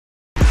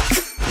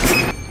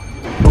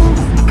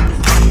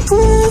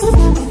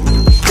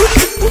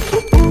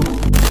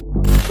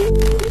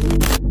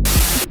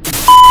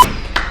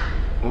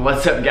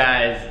What's up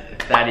guys?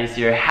 Thaddeus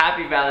here.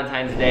 Happy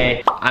Valentine's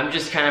Day. I'm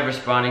just kind of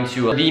responding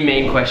to the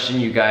main question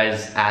you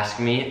guys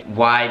ask me.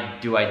 Why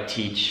do I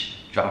teach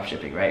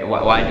dropshipping, right?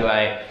 Why do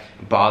I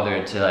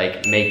bother to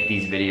like make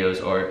these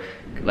videos or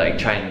like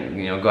try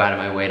and go out of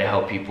my way to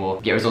help people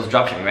get results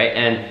dropshipping, right?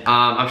 And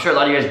I'm sure a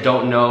lot of you guys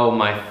don't know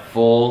my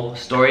full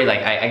story.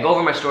 Like I go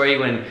over my story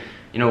when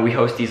we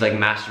host these like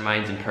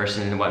masterminds in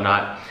person and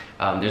whatnot.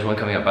 There's one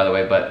coming up, by the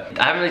way, but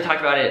I haven't really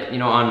talked about it,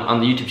 on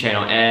the YouTube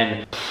channel,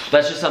 and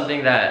that's just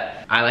something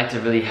that I like to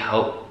really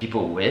help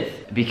people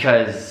with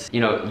because,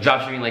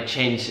 dropshipping like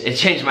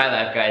changed my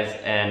life, guys,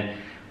 and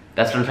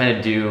that's what I'm trying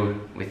to do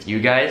with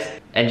you guys.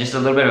 And just a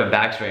little bit of a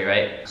backstory,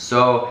 right?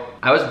 So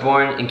I was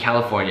born in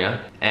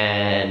California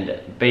and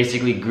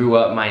basically grew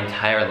up my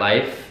entire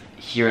life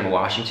here in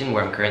Washington,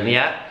 where I'm currently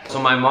at.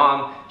 So my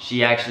mom,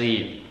 she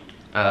actually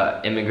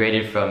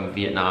immigrated from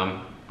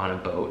Vietnam on a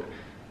boat.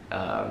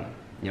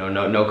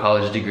 No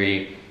college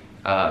degree,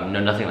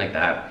 nothing like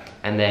that.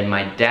 And then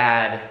my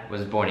dad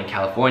was born in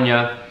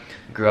California,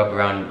 grew up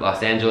around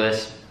Los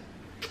Angeles,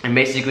 and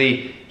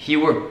basically he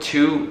worked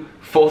 2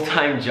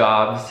 full-time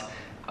jobs.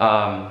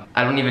 I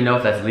don't even know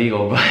if that's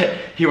legal, but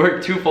he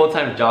worked 2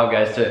 full-time jobs,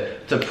 guys,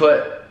 to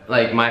put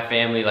like my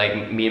family,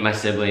 like me and my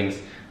siblings,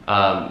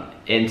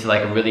 into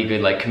like a really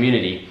good like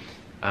community.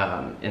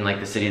 In like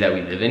the city that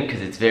we live in,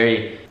 because it's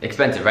very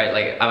expensive, right?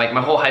 Like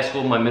my whole high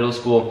school, my middle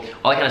school,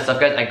 all that kind of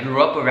stuff, guys. I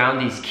grew up around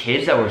these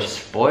kids that were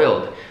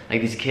spoiled, like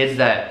these kids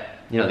that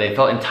they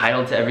felt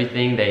entitled to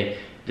everything. They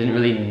didn't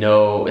really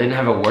know, they didn't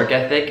have a work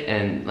ethic,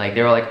 and like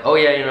they were like, oh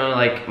yeah,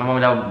 like my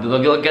mom and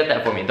dad, they'll get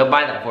that for me, they'll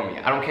buy that for me,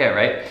 I don't care,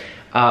 right?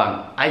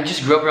 I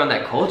just grew up around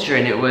that culture,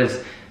 and it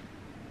was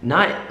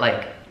not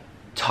like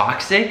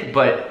toxic,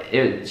 but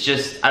it's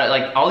just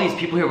like all these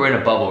people here were in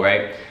a bubble,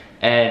 right?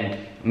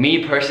 And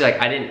me personally,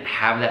 like I didn't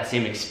have that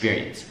same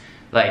experience.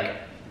 Like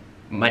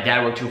my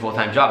dad worked 2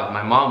 full-time jobs,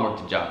 my mom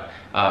worked a job.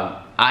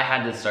 I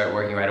had to start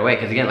working right away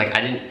because again, like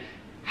I didn't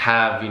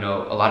have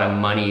a lot of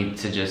money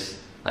to just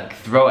like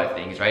throw at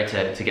things, right?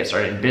 To get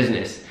started in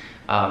business.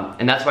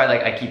 And that's why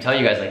like I keep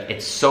telling you guys, like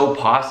it's so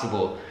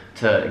possible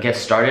to get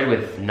started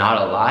with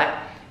not a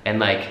lot and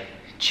like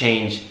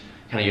change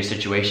kind of your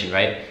situation,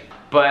 right?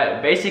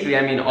 But basically,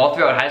 I mean, all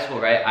throughout high school,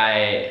 right?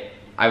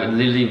 I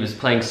literally was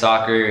playing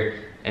soccer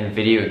and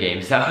video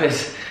games. That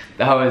was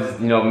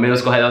middle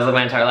school. That was like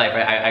my entire life,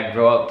 right? I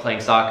grew up playing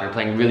soccer,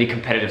 playing really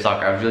competitive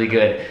soccer. I was really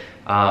good,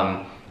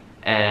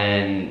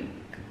 and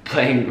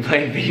playing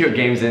video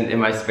games in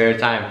my spare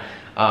time.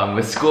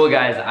 With school,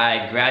 guys,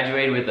 I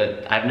graduated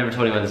with I've never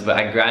told anyone this, but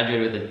I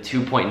graduated with a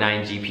 2.9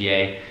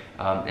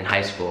 GPA in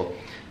high school,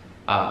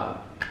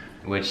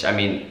 which I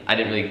mean I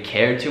didn't really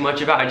care too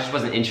much about. I just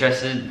wasn't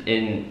interested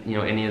in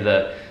any of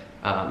the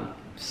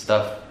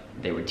stuff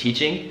they were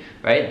teaching,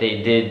 right?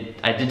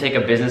 I did take a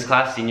business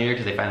class senior year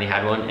because they finally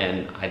had one,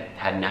 and I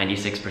had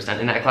 96%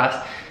 in that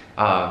class.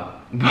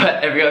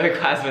 But every other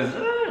class was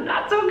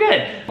not so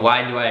good.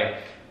 Why do I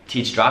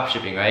teach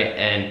dropshipping, right?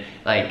 And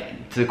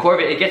like to the core of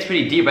it, it gets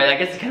pretty deep, right? I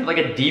guess it's kind of like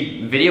a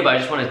deep video, but I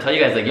just want to tell you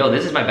guys, like, yo,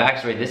 this is my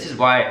backstory. This is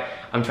why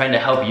I'm trying to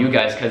help you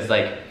guys, because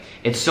like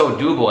it's so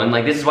doable. And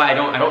like this is why I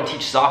don't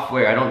teach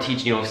software, I don't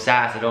teach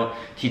SaaS, I don't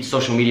teach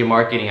social media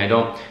marketing, I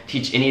don't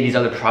teach any of these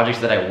other projects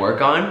that I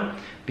work on.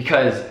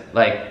 Because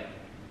like,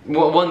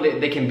 well, one,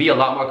 they can be a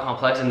lot more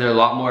complex and they're a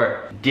lot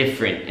more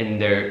different in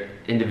their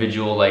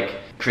individual like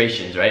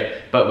creations, right?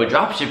 But with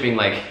dropshipping,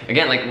 like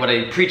again, like what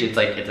I preach, it's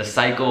like it's a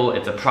cycle,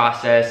 it's a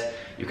process.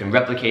 You can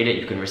replicate it,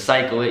 you can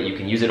recycle it, you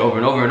can use it over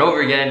and over and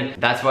over again.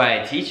 That's why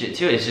I teach it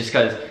too. It's just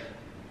because,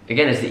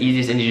 again, it's the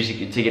easiest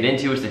industry to get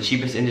into. It's the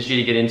cheapest industry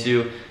to get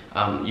into.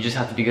 You just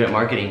have to be good at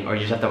marketing, or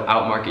you just have to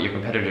outmarket your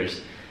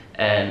competitors.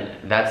 And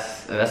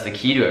that's the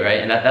key to it, right?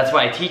 And that's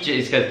why I teach it,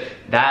 is because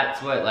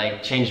that's what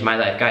like changed my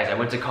life, guys. I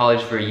went to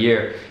college for a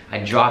year. I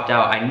dropped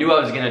out. I knew I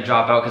was gonna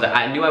drop out because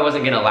I knew I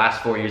wasn't gonna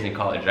last 4 years in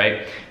college,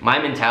 right? My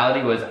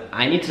mentality was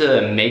I need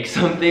to make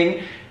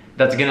something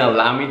that's gonna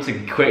allow me to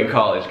quit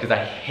college because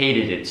I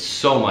hated it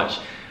so much.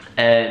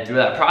 And through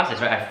that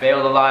process, right, I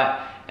failed a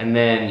lot, and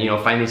then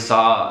finally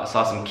saw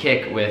some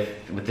kick with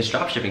this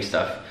dropshipping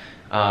stuff.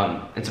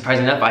 And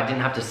surprisingly enough, I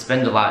didn't have to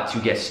spend a lot to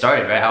get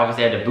started, right? I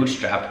obviously had to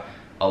bootstrap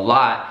a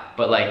lot,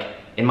 but like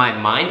in my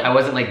mind I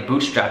wasn't like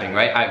bootstrapping,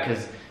 right?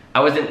 Because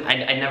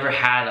I never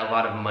had a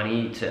lot of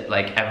money to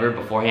like ever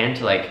beforehand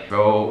to like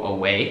throw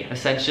away,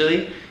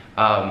 essentially.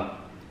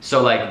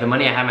 So like the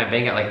money I had in my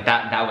bank account, like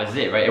that was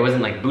it, right? It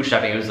wasn't like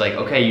bootstrapping. It was like,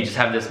 okay, you just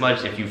have this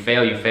much. If you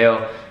fail, you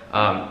fail.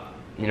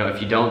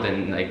 If you don't,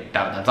 then like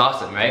that's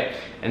awesome, right?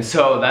 And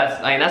so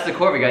that's the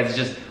core of it, guys. It's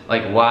just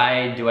like,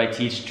 why do I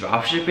teach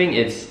dropshipping?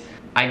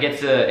 I get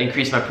to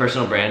increase my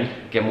personal brand,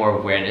 get more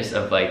awareness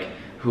of like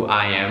who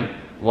I am.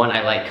 One,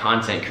 I like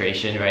content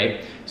creation,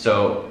 right?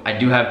 So I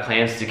do have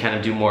plans to kind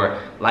of do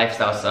more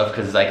lifestyle stuff,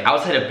 because like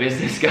outside of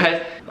business,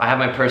 guys, I have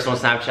my personal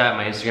Snapchat,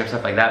 my Instagram,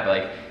 stuff like that, but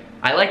like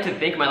I like to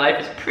think my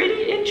life is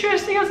pretty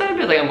interesting outside of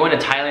it. Like I'm going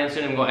to Thailand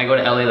soon, I go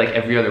to LA like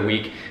every other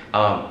week.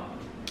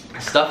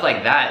 Stuff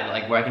like that,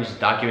 like where I can just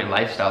document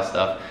lifestyle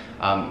stuff,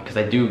 because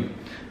I do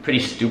pretty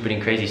stupid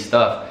and crazy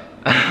stuff.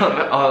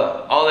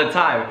 all the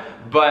time.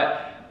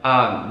 But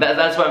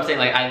that's what I'm saying.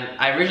 Like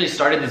I originally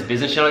started this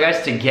business channel,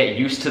 guys, to get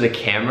used to the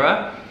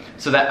camera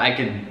so that I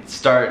could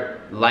start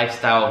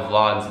lifestyle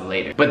vlogs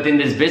later. But then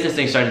this business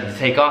thing started to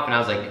take off, and I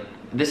was like,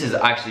 this is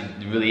actually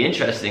really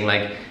interesting.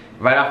 Like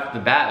right off the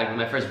bat, like in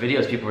my first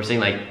videos, people were saying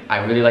like, I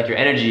really like your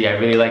energy, I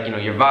really like, you know,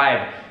 your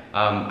vibe,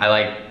 I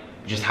like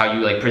just how you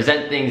like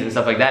present things and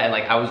stuff like that. And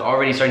like I was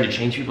already starting to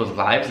change people's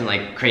lives and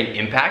like create an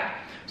impact.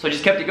 So I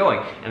just kept it going.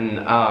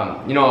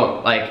 And you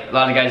know, like a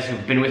lot of guys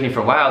who've been with me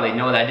for a while, they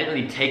know that I didn't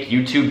really take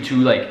YouTube too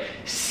like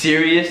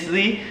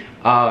seriously.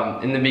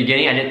 In the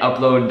beginning, I didn't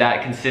upload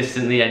that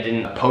consistently, I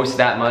didn't post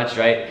that much,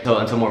 right?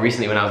 Until more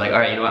recently, when I was like, all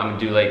right, you know what, I'm gonna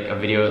do like a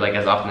video like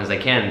as often as I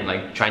can,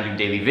 like try and do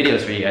daily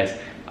videos for you guys,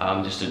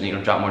 just to, you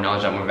know, drop more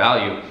knowledge, drop more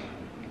value.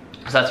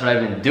 So that's what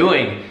I've been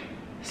doing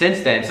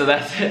since then. So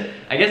that's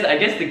I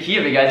guess the key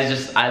of it, guys,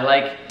 is just I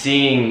like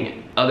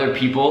seeing other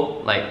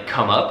people like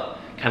come up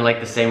kind of like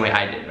the same way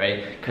I did,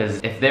 right? Because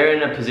if they're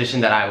in a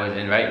position that I was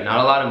in, right, not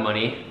a lot of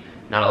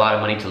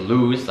money to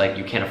lose, like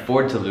you can't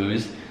afford to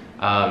lose,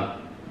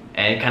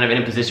 and kind of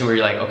in a position where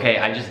you're like, okay,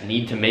 I just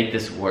need to make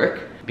this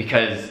work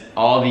because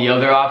all the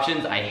other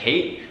options I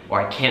hate or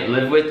I can't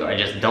live with or I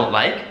just don't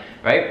like,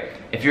 right?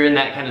 If you're in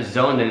that kind of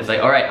zone, then it's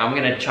like, all right, I'm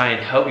gonna try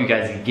and help you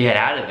guys get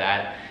out of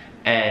that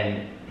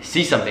and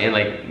see something and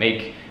like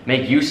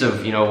make use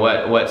of, you know,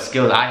 what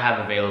skills I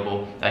have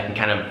available that I can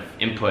kind of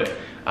input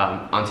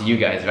onto you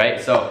guys,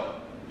 right?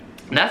 So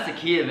that's the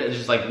key of it. It's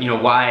just like, you know,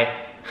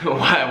 why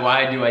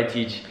do I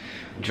teach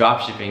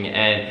dropshipping?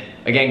 And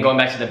again, going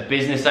back to the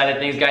business side of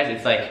things, guys,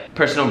 it's like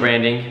personal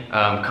branding,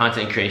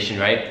 content creation,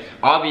 right?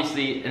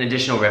 Obviously an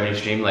additional revenue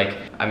stream, like,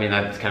 I mean,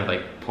 that's kind of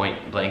like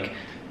point blank.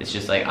 It's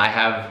just like I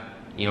have,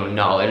 you know,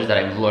 knowledge that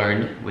I've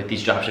learned with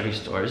these dropshipping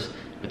stores,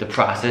 with the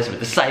process, with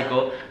the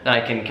cycle that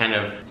I can kind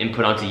of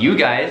input onto you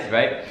guys,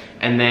 right?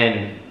 And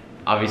then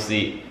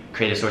obviously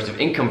create a source of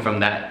income from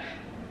that,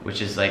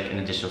 which is like an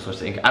additional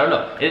source of income. I don't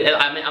know.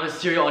 I mean, I'm a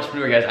serial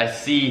entrepreneur, guys. I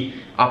see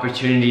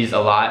opportunities a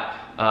lot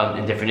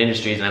in different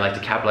industries, and I like to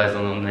capitalize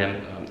on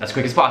them as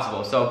quick as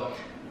possible. So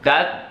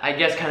that, I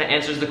guess, kind of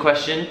answers the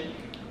question,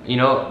 you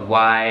know,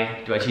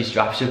 why do I teach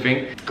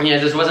dropshipping? And yeah,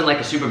 this wasn't like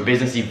a super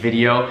businessy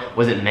video,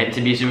 wasn't meant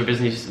to be a super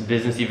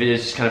businessy video.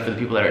 It's just kind of for the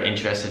people that are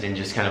interested in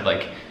just kind of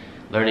like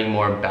learning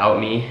more about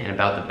me and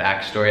about the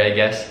backstory, I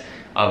guess,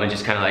 and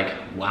just kind of like,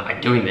 why am I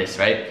doing this,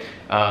 right?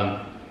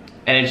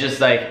 And it's just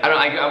like,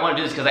 I want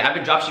to do this because like, I've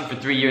been dropshipping for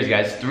 3 years,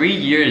 guys. 3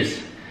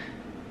 years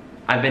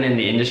I've been in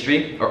the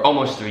industry, or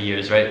almost 3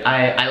 years, right?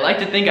 I like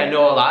to think I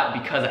know a lot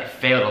because I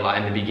failed a lot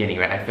in the beginning,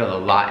 right? I failed a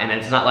lot, and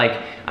it's not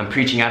like I'm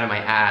preaching out of my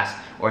ass,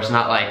 or it's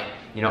not like,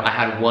 you know, I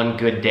had one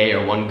good day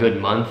or one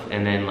good month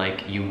and then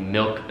like you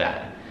milk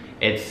that.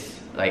 It's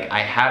like I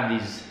have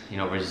these, you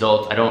know,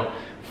 results. I don't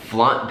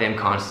flaunt them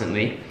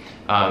constantly,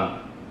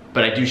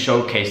 but I do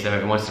showcase them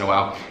every once in a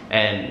while,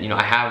 and you know,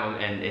 I have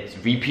them, and it's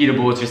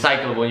repeatable, it's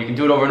recyclable, you can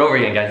do it over and over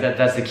again, guys.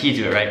 That's the key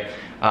to it,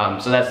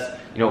 right? So that's,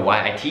 you know,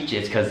 why I teach it.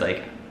 It's because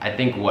like I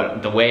think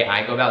the way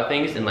I go about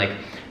things and like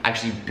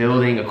actually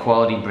building a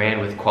quality brand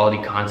with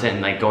quality content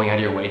and like going out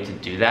of your way to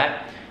do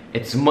that,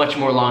 it's much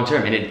more long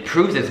term, and it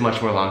proves it's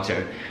much more long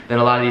term than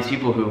a lot of these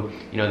people who,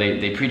 you know,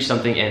 they preach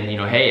something and, you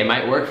know, hey, it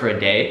might work for a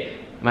day,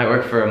 it might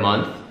work for a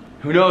month,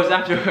 who knows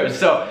afterwards.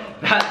 So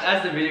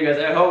that's the video, guys.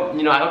 I hope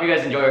you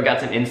guys enjoyed or got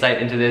some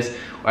insight into this,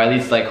 or at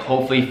least like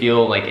hopefully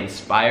feel like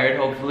inspired,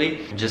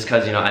 hopefully. Just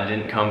cause, you know, I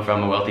didn't come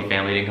from a wealthy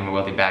family, didn't come from a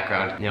wealthy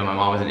background. You know, my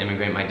mom was an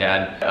immigrant, my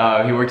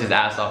dad, he worked his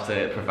ass off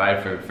to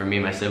provide for me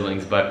and my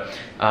siblings. But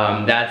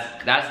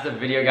that's the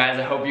video, guys.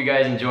 I hope you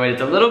guys enjoyed.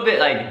 It's a little bit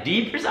like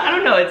deep, I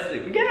don't know,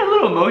 we're getting a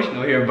little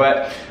emotional here,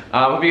 but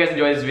hope you guys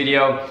enjoyed this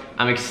video.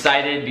 I'm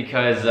excited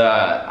because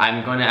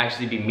I'm going to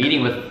actually be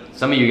meeting with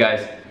some of you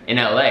guys in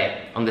LA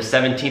on the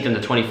 17th and the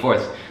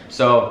 24th.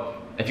 So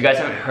if you guys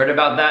haven't heard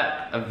about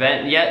that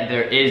event yet,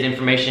 there is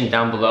information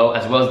down below,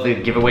 as well as the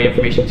giveaway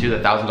information too, the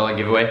 $1,000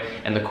 giveaway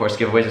and the course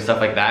giveaways and stuff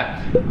like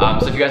that.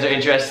 So if you guys are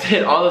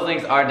interested, all those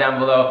links are down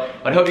below.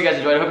 But I hope you guys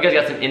enjoyed. I hope you guys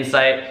got some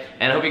insight,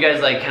 and I hope you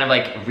guys like kind of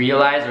like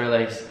realize, or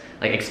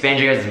like expand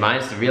your guys'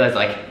 minds to realize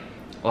like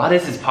a lot of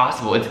this is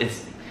possible.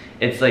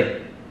 It's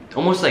like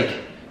almost like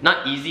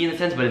not easy in a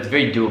sense, but it's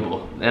very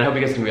doable. And I hope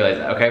you guys can realize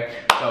that, okay?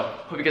 So,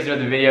 hope you guys enjoyed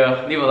the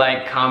video. Leave a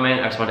like, comment.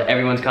 I respond to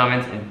everyone's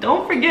comments. And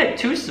don't forget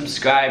to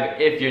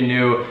subscribe if you're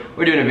new.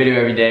 We're doing a video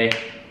every day.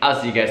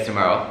 I'll see you guys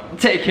tomorrow.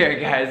 Take care,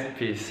 guys.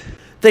 Peace.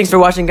 Thanks for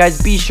watching,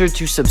 guys. Be sure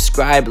to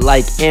subscribe,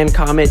 like, and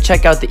comment.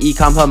 Check out the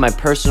Ecom Hub, my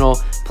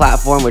personal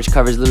platform, which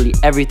covers literally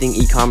everything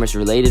e-commerce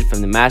related,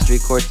 from the mastery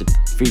course to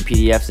free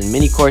PDFs and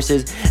mini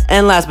courses.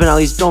 And last but not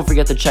least, don't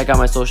forget to check out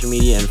my social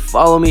media and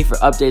follow me for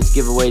updates,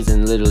 giveaways,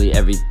 and literally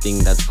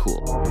everything that's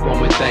cool.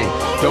 One more thing,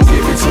 don't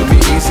give it to me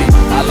easy.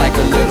 I like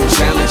a little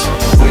challenge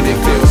when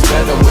it feels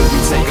better when we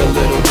take a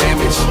little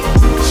damage.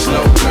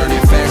 Slow,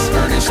 learning, fast,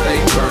 earning, stay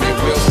burning,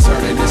 wheels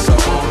turning. It's all